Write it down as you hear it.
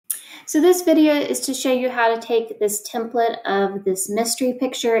So this video is to show you how to take this template of this mystery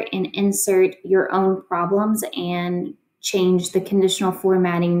picture and insert your own problems and change the conditional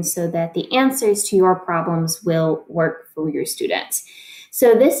formatting so that the answers to your problems will work for your students.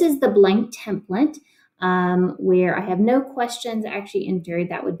 So this is the blank template where I have no questions actually entered.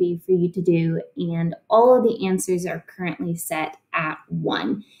 That would be for you to do, and all of the answers are currently set at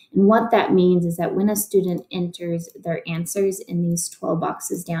 1. And what that means is that when a student enters their answers in these 12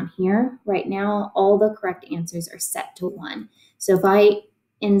 boxes down here, right now, all the correct answers are set to 1. So if I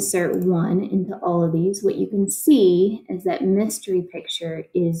insert 1 into all of these, what you can see is that mystery picture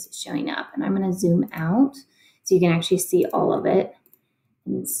is showing up. And I'm going to zoom out so you can actually see all of it.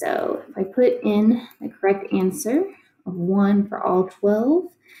 And so if I put in the correct answer of 1 for all 12,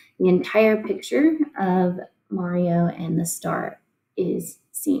 the entire picture of Mario and the star is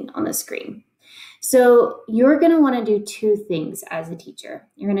seen on the screen. So you're going to want to do 2 things as a teacher.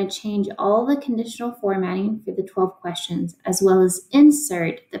 You're going to change all the conditional formatting for the 12 questions, as well as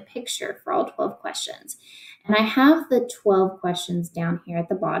insert the picture for all 12 questions. And I have the 12 questions down here at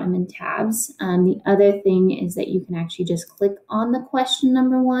the bottom in tabs. The other thing is that you can actually just click on the question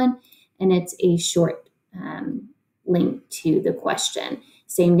number 1, and it's a short link to the question.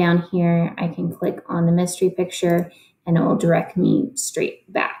 Same down here, I can click on the mystery picture and it will direct me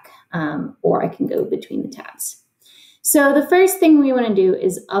straight back, or I can go between the tabs. So the first thing we want to do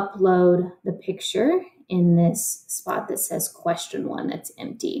is upload the picture in this spot that says question 1 that's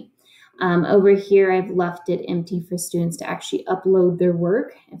empty. Over here, I've left it empty for students to actually upload their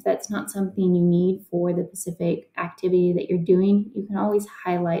work. If that's not something you need for the specific activity that you're doing, you can always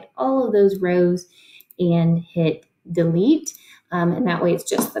highlight all of those rows and hit delete, and that way it's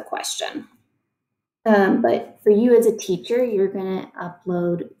just the question. But for you as a teacher, you're going to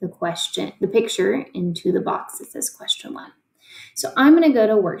upload the picture into the box that says question 1. So I'm going to go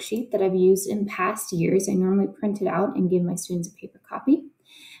to a worksheet that I've used in past years. I normally print it out and give my students a paper copy.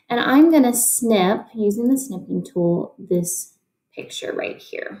 And I'm going to snip, using the snipping tool, this picture right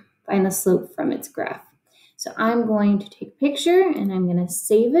here. Find the slope from its graph. So I'm going to take a picture and I'm going to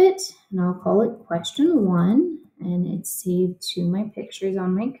save it, and I'll call it question 1, and it's saved to my pictures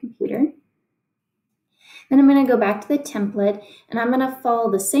on my computer. Then I'm going to go back to the template and I'm going to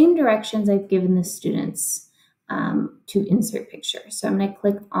follow the same directions I've given the students to insert picture. So I'm going to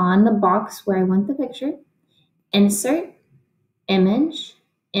click on the box where I want the picture, insert, image,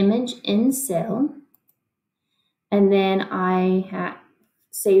 image in cell, and then I have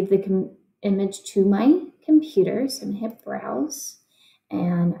saved the image to my computer. So I'm going to hit browse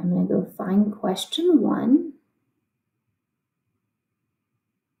and I'm going to go find question 1.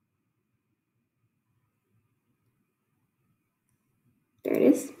 There it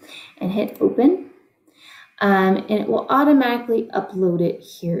is, and hit open. And it will automatically upload it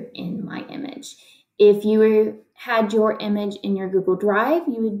here in my image. If you had your image in your Google Drive,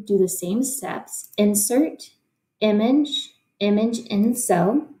 you would do the same steps: insert, image, image in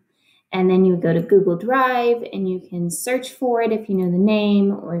cell, and then you would go to Google Drive and you can search for it if you know the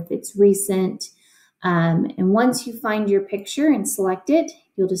name or if it's recent. And once you find your picture and select it,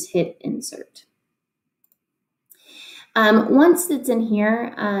 you'll just hit insert. Once it's in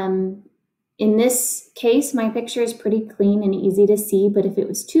here, in this case, my picture is pretty clean and easy to see, but if it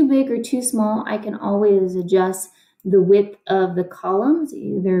was too big or too small, I can always adjust the width of the columns,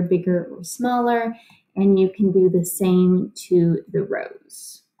 either bigger or smaller, and you can do the same to the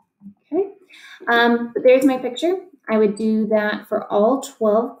rows. Okay, but there's my picture. I would do that for all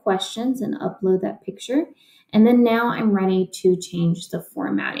 12 questions and upload that picture. And then now I'm ready to change the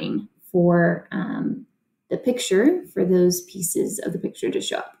formatting for the picture for those pieces of the picture to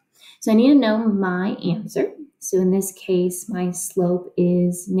show up. So I need to know my answer. So in this case, my slope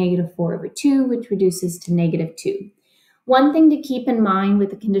is -4/2, which reduces to -2. One thing to keep in mind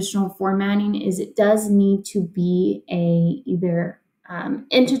with the conditional formatting is it does need to be either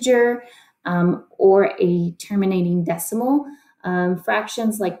integer or a terminating decimal.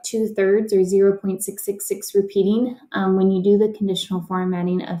 Fractions like 2/3 or 0.666 repeating, when you do the conditional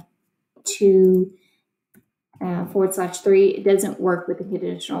formatting of 2/3, it doesn't work with the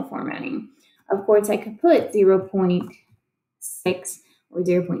conditional formatting. Of course, I could put 0.6 or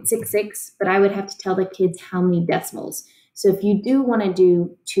 0.66, but I would have to tell the kids how many decimals. So if you do want to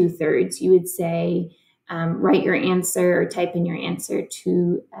do 2/3, you would say, write your answer or type in your answer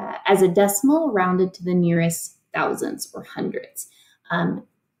to as a decimal rounded to the nearest thousands or hundreds.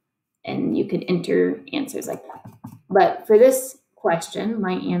 And you could enter answers like that. But for this question,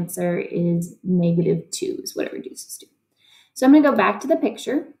 my answer is -2 is what it reduces to. So I'm going to go back to the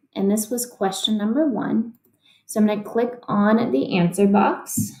picture, and this was question number 1. So I'm going to click on the answer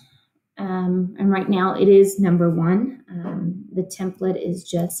box, And right now it is number 1. The template is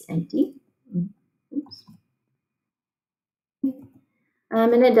just empty. Oops.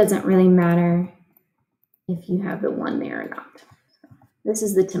 And it doesn't really matter if you have the 1 there or not. This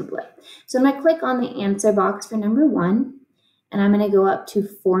is the template. So I'm going to click on the answer box for number 1, and I'm going to go up to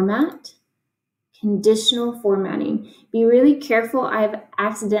Format, Conditional Formatting. Be really careful. I've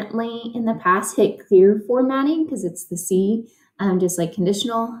accidentally in the past hit Clear Formatting because it's the C, just like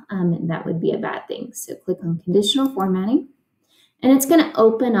conditional, and that would be a bad thing. So click on Conditional Formatting, and it's going to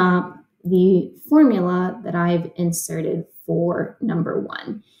open up the formula that I've inserted for number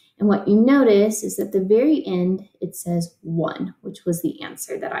 1. And what you notice is at the very end, it says 1, which was the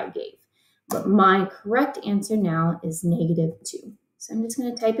answer that I gave. But my correct answer now is -2. So I'm just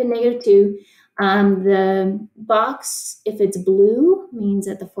going to type in -2. The box, if it's blue, means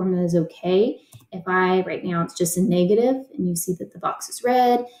that the formula is okay. If right now it's just a negative, and you see that the box is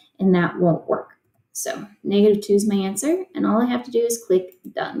red, and that won't work. So -2 is my answer, and all I have to do is click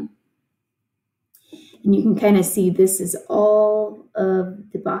Done. And you can kind of see this is all of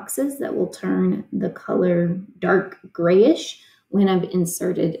the boxes that will turn the color dark grayish when I've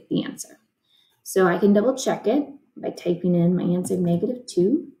inserted the answer. So I can double check it by typing in my answer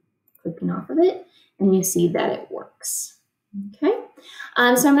 -2, clicking off of it, and you see that it works. Okay,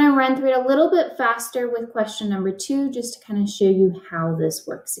 so I'm going to run through it a little bit faster with question number 2 just to kind of show you how this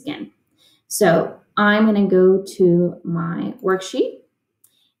works again. So I'm going to go to my worksheet,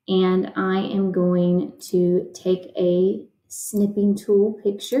 and I am going to take a snipping tool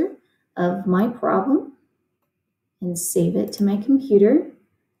picture of my problem and save it to my computer.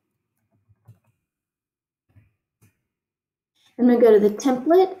 I'm going to go to the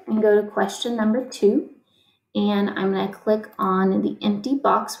template and go to question number 2, and I'm going to click on the empty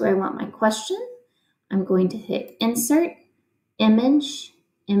box where I want my question. I'm going to hit Insert, Image,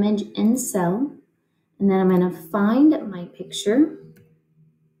 Image in Cell, and then I'm going to find my picture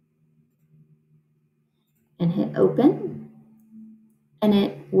and hit Open, and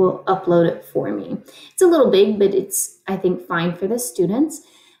it will upload it for me. It's a little big, but it's, I think, fine for the students.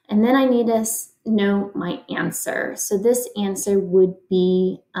 And then I need to know my answer. So this answer would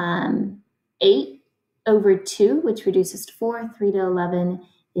be 8/2, which reduces to 4. 3 to 11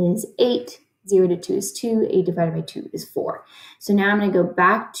 is 8. 0 to 2 is 2. 8 divided by 2 is 4. So now I'm going to go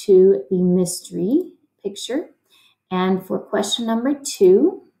back to the mystery picture. And for question number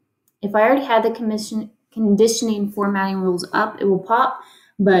 2, if I already had the conditioning formatting rules up, it will pop.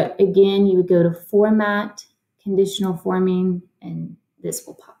 But again, you would go to Format, Conditional Formatting, and this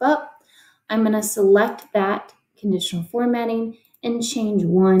will pop up. I'm going to select that conditional formatting and change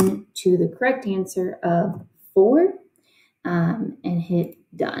 1 to the correct answer of 4, and hit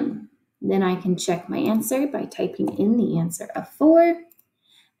Done. Then I can check my answer by typing in the answer of 4,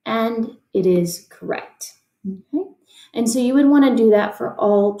 and it is correct. Okay. And so you would want to do that for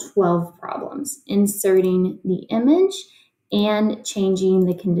all 12 problems, inserting the image and changing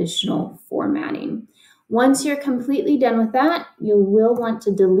the conditional formatting. Once you're completely done with that, you will want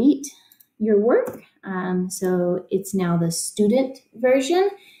to delete your work. So it's now the student version,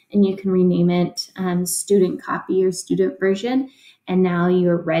 and you can rename it student copy or student version. And now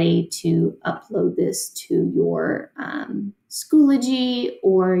you're ready to upload this to your Schoology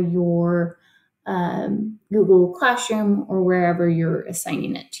or your Google Classroom or wherever you're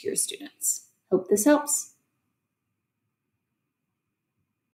assigning it to your students. Hope this helps.